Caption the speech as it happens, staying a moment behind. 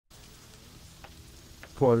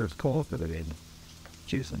quarters cultivated.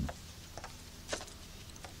 Choosing.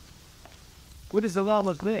 What is the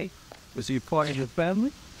llama's name? Was he part of your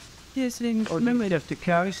family? His name Or did you have to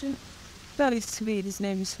carry him? very sweet. His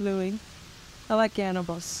name is Louis. I like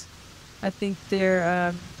animals. I think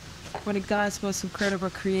they're one of God's most incredible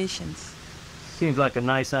creations. Seems like a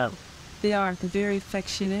nice animal. They are. They're very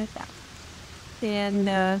affectionate. And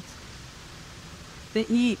they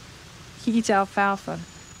eat. He eats alfalfa.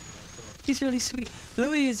 He's really sweet.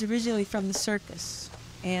 Louis is originally from the circus.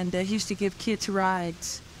 And he used to give kids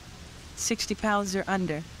rides. 60 pounds or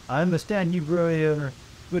under. I understand you really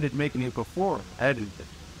good at making it perform. How did it?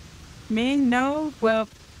 Me? No. Well,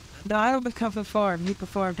 no, I don't perform. He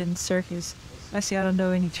performed in the circus. Actually, I don't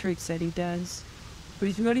know any tricks that he does. But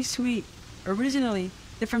he's really sweet. Originally,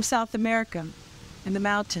 they're from South America, in the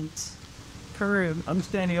mountains, Peru. I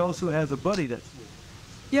understand he also has a buddy that's...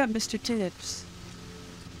 Yeah, Mr. Tibbs.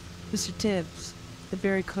 Mr. Tibbs. They're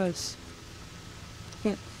very close.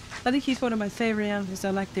 Yeah. I think he's one of my favorite animals.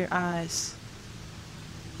 I like their eyes.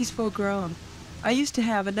 He's full grown. I used to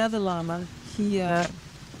have another llama. He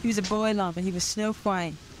was a boy llama. He was snow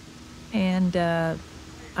white. And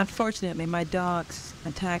unfortunately, my dogs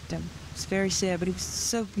attacked him. It's very sad, but he was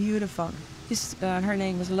so beautiful. Her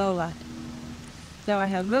name was Lola. Now I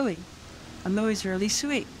have Louie. And Louie's really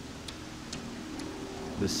sweet.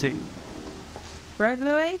 The sea. Right,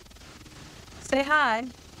 Louie? Say hi.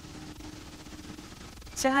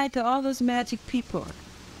 Say hi to all those magic people.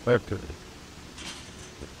 Where could it?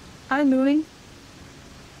 Hi, Louie.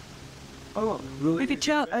 Oh, really? You can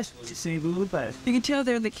tell. See Lulu best. You can tell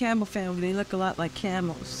they're the camel family. They look a lot like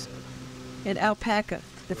camels. And alpaca.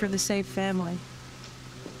 They're from the same family.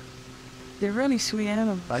 They're really sweet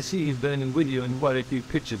animals. I see you've been in video and quite a few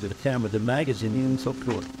pictures of the camera, the magazine, and so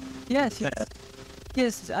forth. Yes, yes.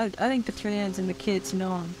 Yes, I think the trans and the kids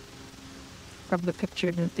know him from the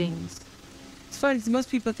pictures and things. It's funny, 'cause most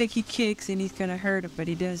people think he kicks and he's gonna hurt him, but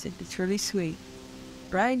he doesn't. It's really sweet.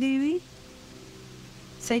 Right, Dewey?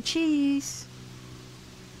 Say cheese.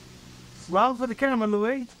 Round for the camera,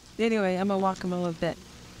 Louis. Anyway, I'm gonna walk him a little bit.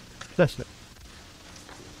 That's it.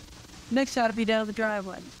 Next shot will be down the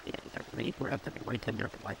driveway.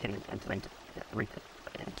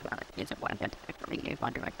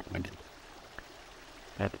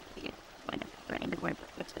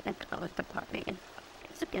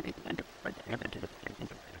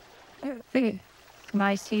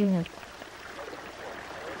 My season.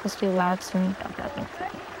 Let's do loud soon.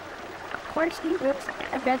 Of course, he works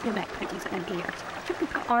at resume pretties and beers.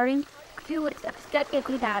 Ari, feel it's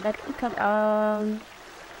aesthetically bad.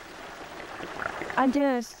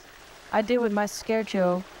 I did with my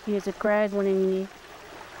schedule. He is a grad when you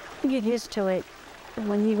get used to it.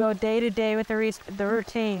 When you go day to day with the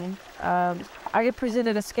routine, I get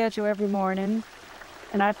presented a schedule every morning,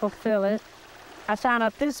 and I fulfill it. I found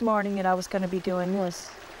out this morning that I was going to be doing this,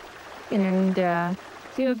 and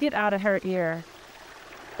he'll get out of her ear.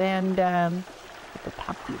 And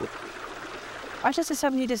I just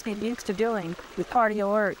something you just get used to doing with part of your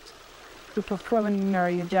work, with performing or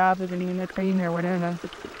your job as an entertainer or whatever.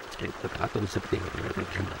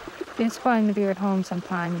 It's fun to be at home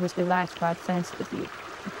sometimes with the last 5 cents with you.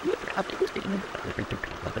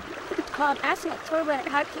 It's called Asset Forward.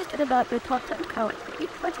 How do you feel about the top 10 code?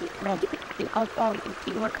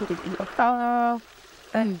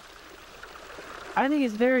 I think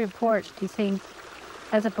it's very important to think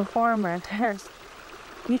as a performer,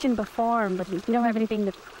 you can perform, but you don't have anything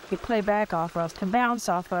to play back off of, to bounce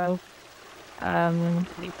off of.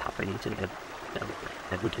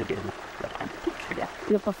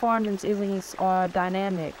 Your performance isn't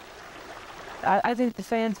dynamic. I think the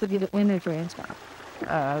fans would get the energy.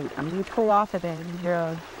 You pull off of it and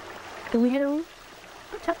you're... Do we hit him?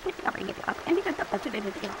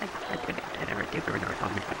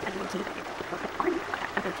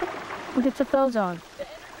 We'll get the clothes on.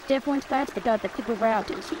 Different stats the dog that people around.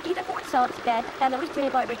 She did a voice so bad, and I was very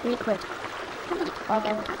about it liquid.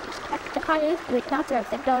 The highest with doctors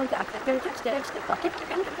that don't got the very steps the bucket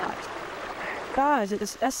 $200. Guys,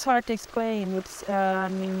 that's hard to explain. It's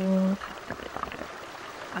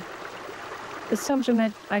something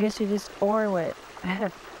that I guess you're just born with.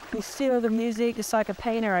 You steal the music, it's like a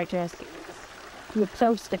painter, I guess. You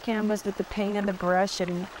approach the canvas with the paint and the brush,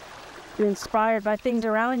 and you're inspired by things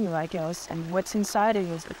around you, I guess, and what's inside of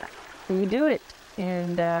you. So you do it,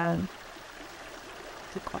 and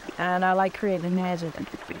I like creating magic.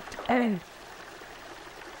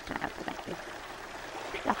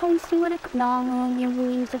 The whole thing would have long your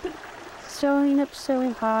wings of showing up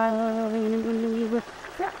so high.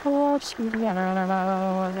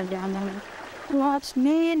 Watch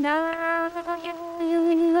me now.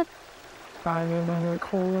 I'm in a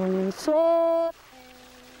cold soul.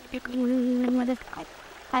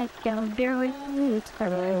 I don't dare it.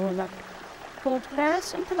 Hold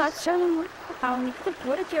fast into that sun.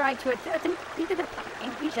 What did you write to it?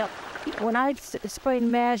 When I explain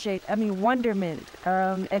magic, I mean wonderment,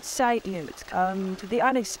 excitement, the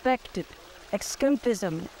unexpected,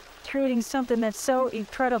 escapism, creating something that's so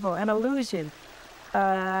incredible, an illusion.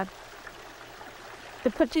 To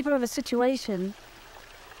put people in a situation,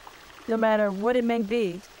 no matter what it may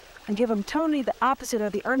be, and give them totally the opposite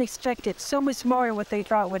of the unexpected, so much more than what they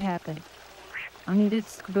thought would happen. I mean,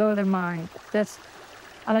 it's blow their mind. I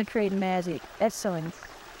like creating magic. Excellent.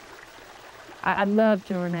 I love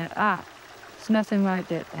doing that. It's nothing like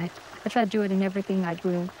that. I try to do it in everything I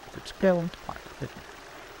do. It's going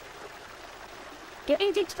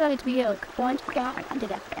Getting it started to be going to God and did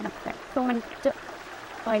it. Going to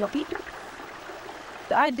final people.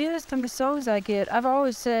 The ideas from the songs I get, I've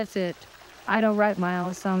always said that I don't write my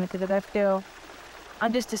own songs because I feel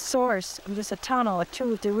I'm just a source. I'm just a tunnel, a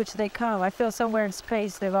tube through which they come. I feel somewhere in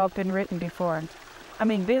space they've all been written before. I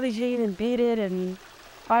mean, Billie Jean and Beat It and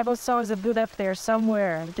Bible songs have been up there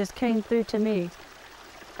somewhere. It just came through to me.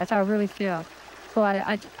 That's how I really feel. So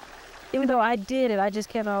I even though I did it, I just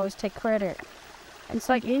can't always take credit. It's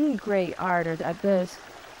like any great artist at this.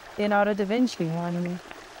 Leonardo da Vinci, I mean,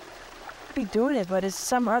 be doing it, but it's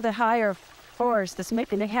some other higher force that's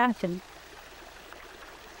making it happen.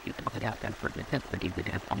 You can put it out there for the tenth, but you could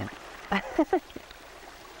have on it.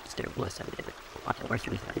 Still was a bit of worse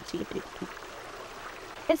with it.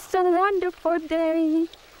 It's a wonderful day.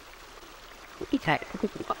 In fact, I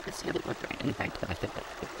think I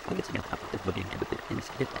think it's enough of the booking to the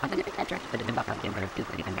incident. I'm going to address the number of the number of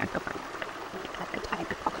people in America. The time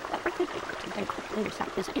to public everything.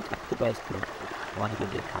 The best one who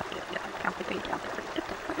did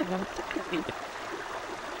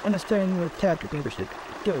understand what tactic leadership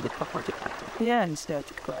do the corporate. Yeah, instead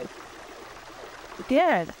of quite.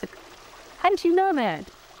 Yeah. How did you know that?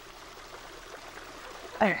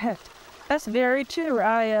 That's very true.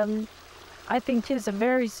 I think kids are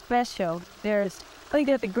very special. I think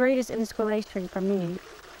they're the greatest inspiration for me.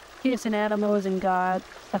 Kids and animals and God,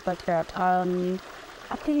 stuff like that. I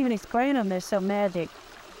can't even explain them. They're so magic.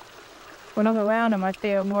 When I'm around them, I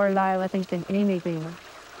feel more alive, I think, than anything.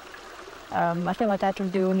 I feel like I can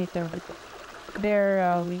do anything.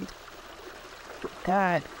 They're,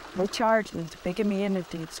 God, they charge me. They give me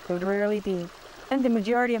energy. It's good, really deep. And the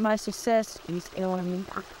majority of my success is,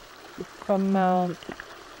 from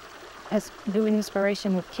as doing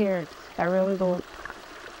inspiration with care. I really don't.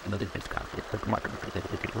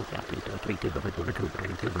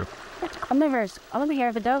 I'll never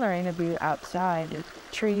hear the dollar interview outside. There's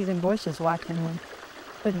trees and bushes watching them.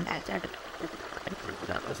 But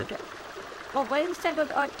Well, wait a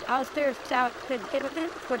second. I was there south.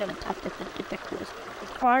 For them.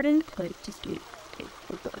 pardon?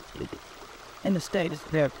 In the States,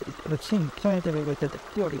 there seems planted with the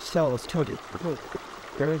 40 cells to it.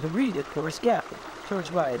 There is a read, of course, yeah.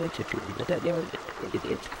 George White, it's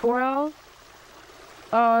Well,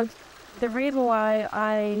 the reason why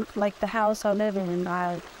I like the house I live in,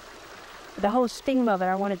 the whole stigma that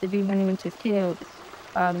I wanted to be when we went to kids.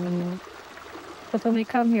 But when they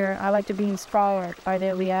come here, I like to be inspired by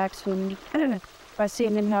their reaction, by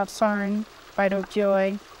seeing them have fun, by their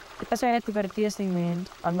joy. That's why I have to go to Disneyland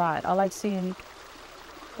a lot. I like seeing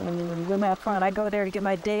women have fun. I go there to get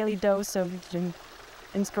my daily dose of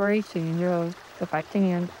inspiration, if I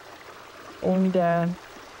can. And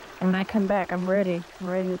when I come back, I'm ready. I'm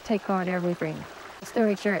ready to take on everything. It's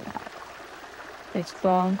very short. It's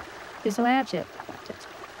long. It's magic.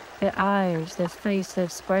 The eyes, the face, the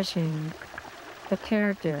expression, the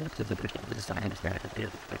character.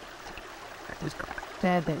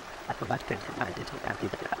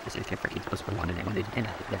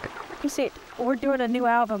 You see, we're doing a new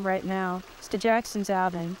album right now. It's the Jackson's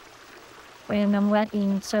album. And I'm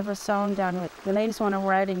writing several songs on it. The latest one I'm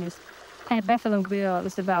writing is Buffalo Bill.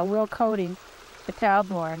 It's about Will Cody, the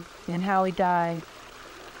cowboy, and how he died.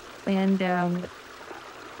 And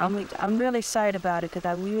I'm really excited about it because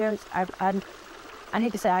I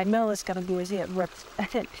hate to say I know it's gonna be a hit.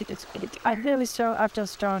 I feel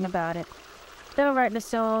strong about it. Still writing a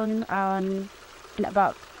song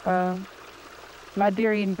about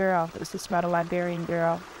Liberian girl. It was just about a Liberian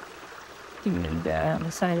girl. And I'm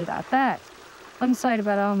excited about that. I'm excited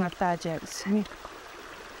about all my projects. And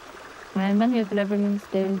many of them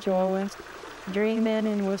they enjoy dreaming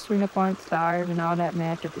and whistling upon stars and all that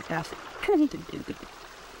magic stuff.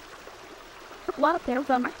 Well, there was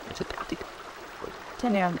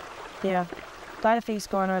Yeah. A lot of things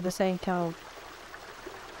going on at the same time.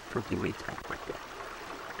 Pretty weak.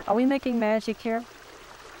 Are we making magic here?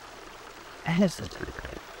 As the two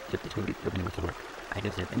with the work. I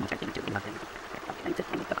just have been checking to nothing.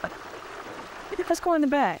 Let's go in the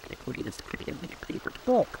back.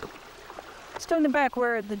 Oh. Let's go in the back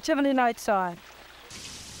where the Tiffany lights are.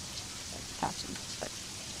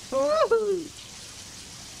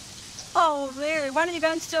 Oh, Larry, why don't you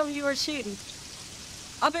guys tell me you were shooting?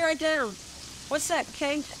 I'll be right down. What's that,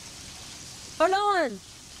 okay? Hold on.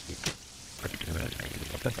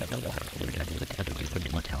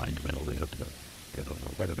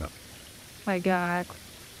 My God.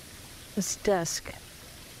 It's dusk.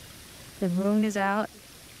 The moon is out.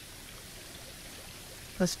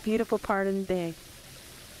 Most beautiful part of the day.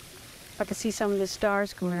 I can see some of the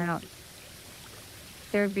stars going out.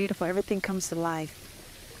 They're beautiful. Everything comes to life.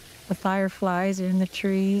 The fireflies are in the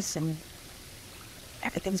trees and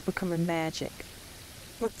everything's becoming magic.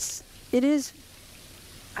 I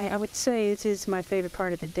would say it is my favorite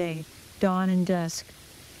part of the day. Dawn and dusk.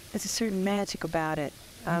 There's a certain magic about it.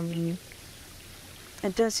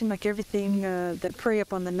 It does seem like everything that prey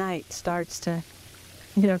upon the night starts to,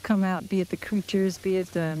 come out, be it the creatures, be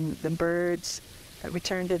it the birds that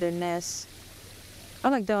return to their nests. I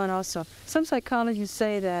like dawn also. Some psychologists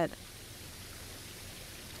say that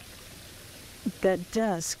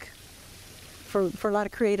dusk, for a lot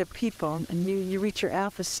of creative people, and you reach your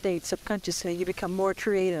alpha state subconsciously, you become more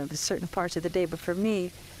creative in certain parts of the day. But for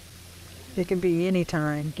me, it can be any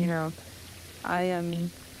time,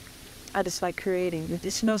 I just like creating.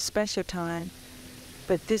 It's no special time,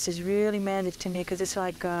 but this is really magic to me because it's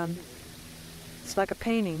like a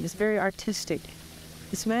painting. It's very artistic.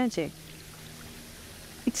 It's magic.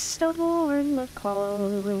 It's so in the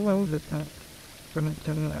cold.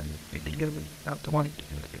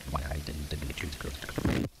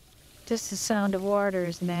 Just the sound of water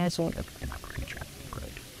is magic.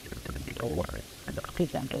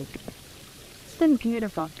 It's been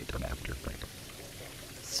beautiful.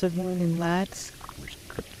 Civilian lights.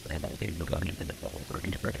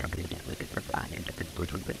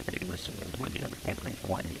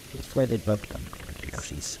 Where they both come.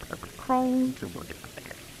 Chrome.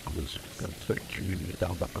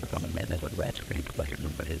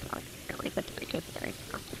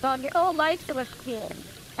 God, your whole life to a kid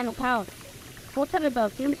and a pound. We'll tell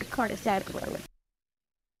about you, the card is sad.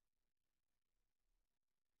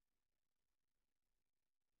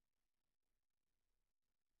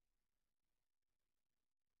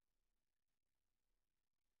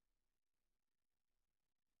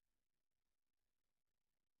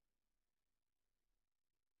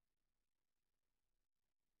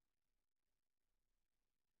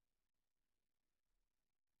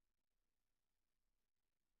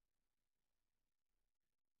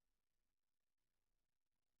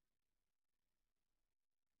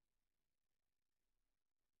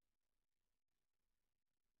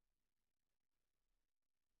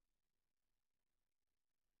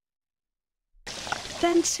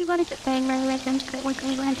 Then she wanted to bang my leg and we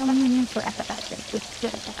went on the for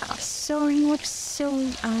so you were so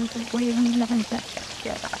we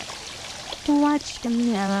to watch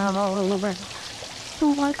them all over. To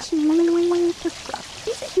watch me to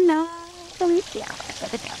this is not the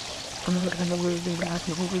I'm going to lose the grass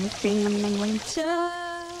and we're going to winter.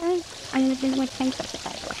 I'm living with things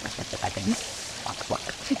I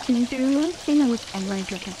can do anything with every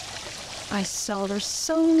drinking. I saw their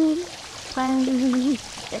soul. I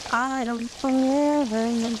don't forever.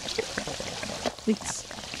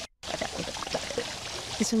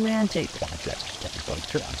 It's romantic.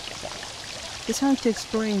 It's hard to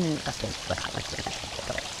explain it.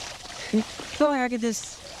 So I could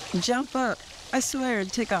just jump up. I swear and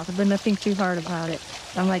take off, but nothing too hard about it.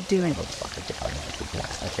 I'm like doing it.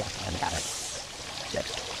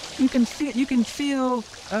 You can feel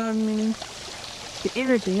the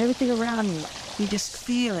energy, everything around you. You just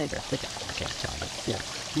feel it.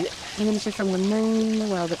 Even if it's from the moon,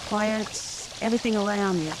 well, the plants, everything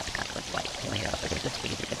around you.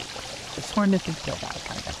 It's wonderful.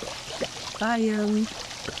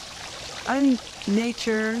 I think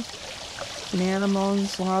nature and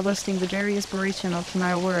animals and all those things are very inspirational to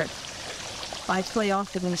my work. I play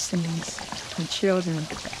off of those things with children.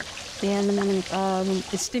 And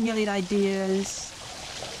it stimulates ideas.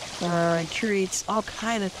 It creates all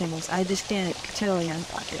kind of things. I just can't tell you.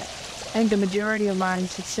 I think the majority of my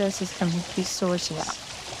success is from these sources.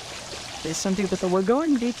 There's some people that will go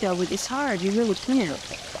in detail, but it's hard. You really can't.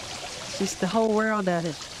 It's just the whole world at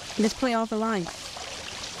it. Let's play off the line.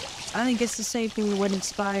 I think it's the same thing with what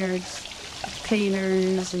inspires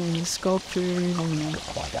painters and sculptors and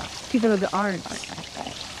people of the arts.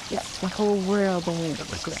 It's the whole world.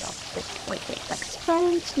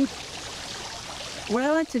 What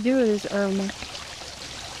I like to do is,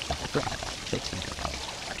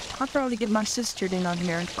 I'll probably get my sister in on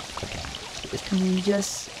here. And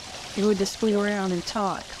we would just flee around and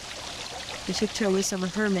talk. And she'd tell me some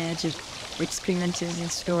of her magic experiences and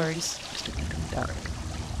stories.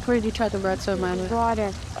 Where did you try to write some of mine?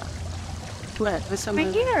 Water. What? With some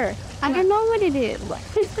Right here. I don't know what it is.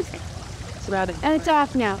 It's about it. And it's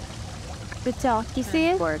off now. It's off. You see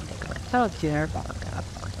it? I don't care.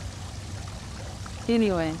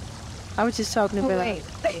 Anyway, I was just talking about... wait.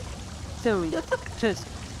 So, just...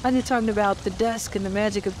 I was talking about the dusk and the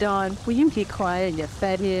magic of dawn. Will you be quiet, you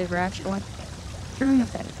fathead rascal?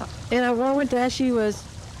 And I wanted to ask you was,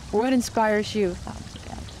 what inspires you?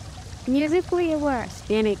 Musically or worse?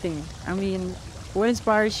 Anything. I mean, what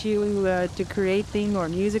inspires you to create things, or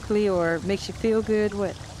musically, or makes you feel good?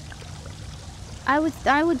 What? I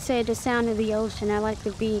would say the sound of the ocean. I like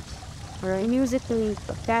the beat. Right. Musically,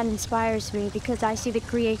 that inspires me because I see the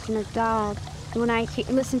creation of God. When I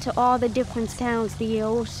listen to all the different sounds, the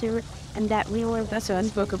ocean and that river. That's what I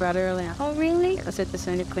spoke about earlier. Oh, really? I said the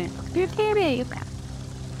same thing. You're kidding.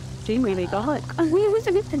 She really got it. We was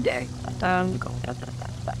in it today.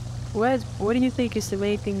 What do you think is the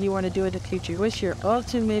main thing you want to do in the future? What's your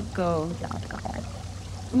ultimate goal?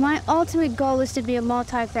 My ultimate goal is to be a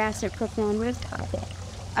multifaceted performer.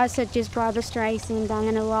 Such as Barbra Streisand,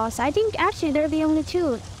 Diana Ross. I think actually they're the only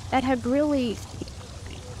two that have really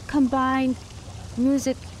combined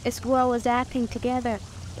music as well as acting together.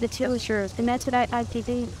 The two, sure. And that's what I like to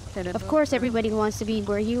do. Of course, everybody wants to be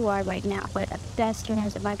where you are right now, but that's what I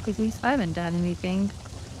like to do. I haven't done anything.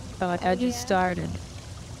 I just started.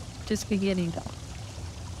 Just beginning.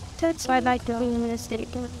 That's why I like to be in the city.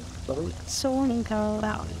 So cold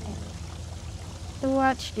out. To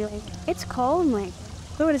watch you. It's cold, Mike.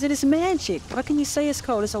 What is it? It's magic. What can you say it's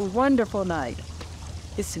cold? It's a wonderful night.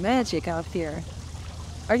 It's magic out here.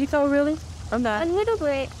 Are you so really? I'm not. A little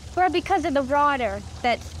bit. Or because of the water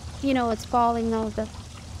that, it's falling over.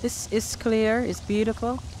 It's clear. It's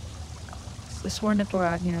beautiful. It's wonderful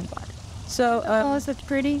out here. So, is it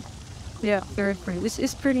pretty? Yeah, very pretty.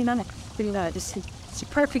 It's pretty nice. Pretty nice. It's a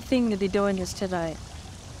perfect thing to be doing this tonight.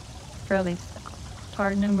 Really.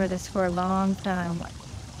 Hard number this for a long time.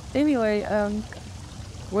 Anyway,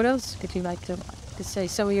 what else could you like to say?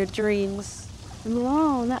 Some of your dreams?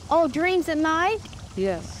 No, dreams at night?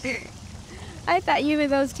 Yes. I thought you were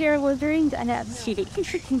those terrible dreams I had.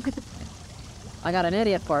 I got an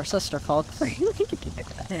idiot for our sister, folks.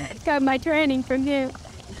 Got my training from you.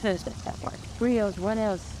 Reels, what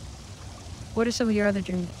else? What are some of your other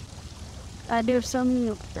dreams? I do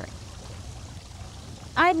some.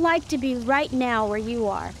 I'd like to be right now where you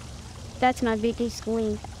are. That's my biggest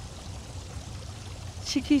dream.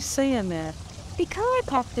 She keeps saying that. Because I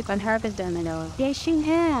popped up on Harvest Domino. Yes, you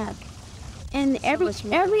have. And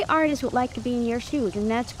every artist would like to be in your shoes,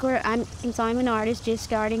 and that's where since I'm an artist just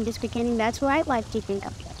starting, just beginning, that's where I'd like to think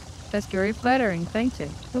of. That's very flattering, thank you.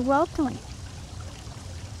 You're welcome.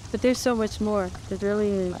 But there's so much more. There's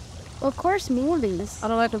really... Well, of course, movies. I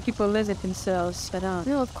don't like when people limit themselves, but no,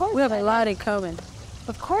 of course. We have a lot in common.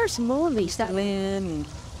 Of course, movies. Lynn.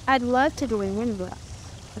 I'd love to do a window.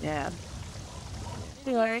 Yeah.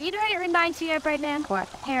 You know what it reminds me of right now?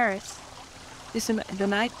 What? Paris. It's the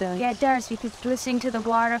night though. Yeah, it does, because listening to the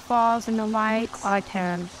waterfalls and the lights. I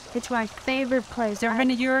can. It's my favorite place. Ever been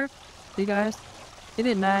to Europe? You guys? Isn't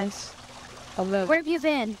it nice? I love it. Where have you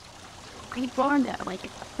been? You born there, like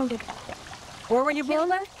it. Where were you born?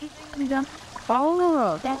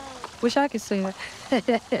 Oh, wish I could see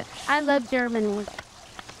that. I love German.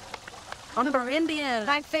 I'm from India.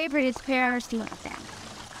 My favorite is Paris.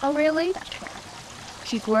 Oh, really?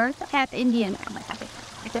 She's where? Half Indian.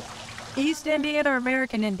 East Indian or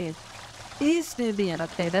American Indian? East Indian.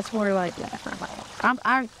 Okay, that's more like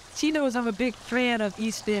that. She knows I'm a big fan of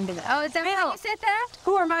East Indian. Oh, is that why you said that?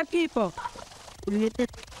 Who are my people?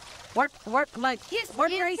 What race?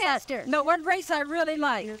 What race I really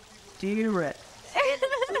like? Duets.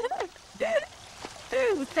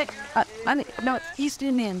 No, it's East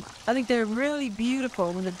Indian. I think they're really beautiful.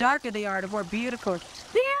 And the darker they are, the more beautiful.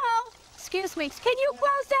 Excuse me. Can you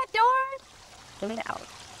close that door? No.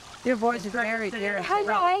 Your voice is very, very I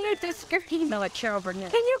know, I heard the scream. No, it's over now.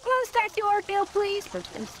 Can you close that door, Bill, please?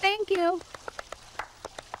 Thank you.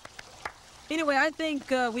 Anyway, I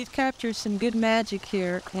think we've captured some good magic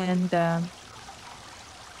here, and I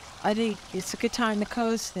think it's a good time to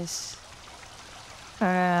close this.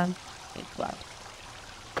 Maybe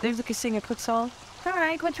we could sing a quick song. All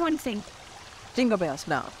right, which one to sing? Jingle bells,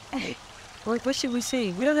 no. What should we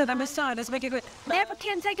sing? We don't have that much time. Let's make it good. Never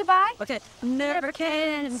can say goodbye. Okay. Never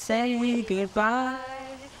can say goodbye.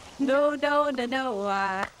 No, no, no, no,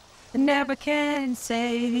 I never can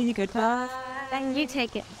say goodbye. Then you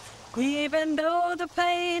take it. Even though the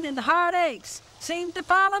pain and the heartaches seem to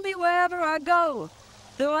follow me wherever I go,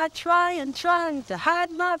 though I try to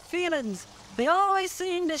hide my feelings, they always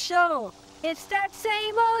seem to show. It's that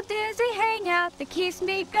same old dizzy hangout that keeps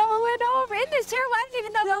me going over in this here. I don't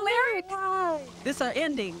even know the lyrics. This is our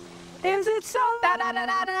ending. Is it so? Da da da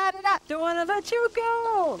da da da da. Don't wanna let you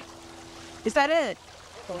go. Is that it?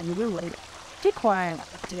 Oh, you will later. Be quiet.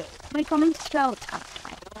 My comments felt.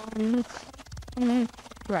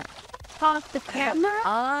 Right. Off the camera.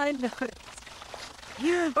 I know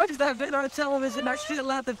it. What has that been on television? I should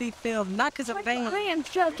allowed to be filmed. Not because I'm vain. I am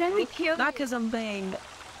children. We kill. Not because I'm vain.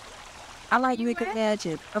 I like you can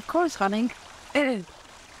imagine. Of course, honey.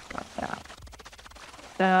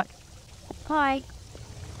 Hi.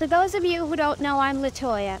 For those of you who don't know, I'm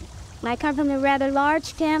LaToya. I come from a rather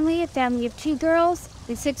large family, a family of 2 girls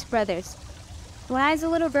and 6 brothers. When I was a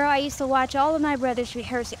little girl, I used to watch all of my brothers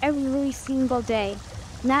rehearse every single day,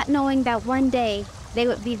 not knowing that one day they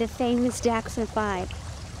would be the famous Jackson 5.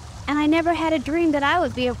 And I never had a dream that I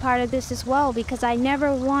would be a part of this as well, because I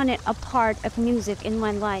never wanted a part of music in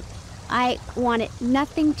my life. I wanted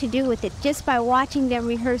nothing to do with it. Just by watching them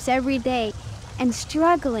rehearse every day and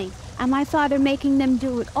struggling, and my father making them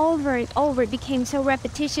do it over and over, it became so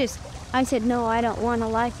repetitious. I said, no, I don't want a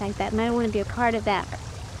life like that, and I don't want to be a part of that.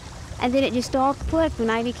 And then it just all clicked when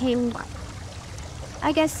I became,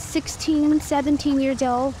 I guess, 16, 17 years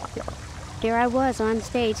old. There I was on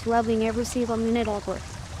stage, loving every single minute of it.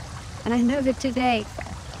 And I know that today,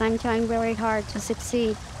 I'm trying very hard to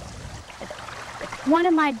succeed. One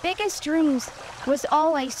of my biggest dreams was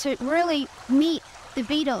always to really meet the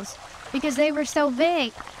Beatles, because they were so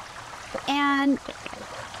big. And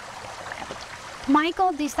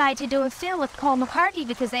Michael decided to do a film with Paul McCartney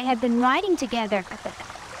because they had been writing together.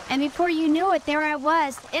 And before you knew it, there I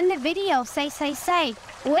was in the video, Say,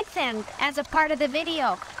 with them as a part of the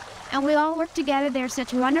video. And we all worked together. They're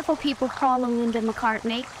such wonderful people, Paul and Linda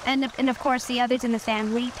McCartney, and of course the others in the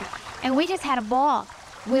family. And we just had a ball.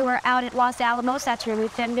 We were out at Los Alamos, that's where we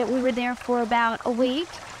filmed it. We were there for about a week,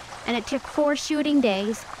 and it took 4 shooting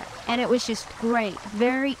days, and it was just great.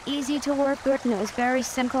 Very easy to work with, and it was very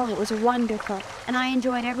simple. It was wonderful, and I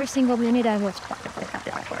enjoyed every single minute of it.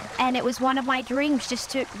 And it was one of my dreams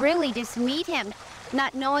just to really just meet him,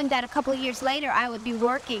 not knowing that a couple of years later I would be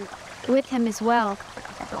working with him as well.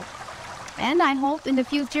 And I hope in the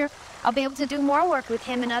future I'll be able to do more work with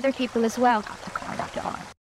him and other people as well.